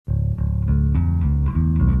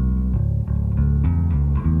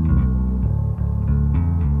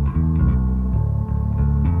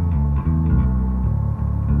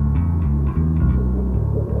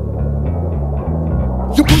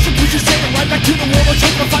to the wall, or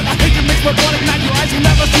choke or fight. My hatred makes my blood ignite. Your eyes will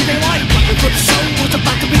never see daylight. But the soul was about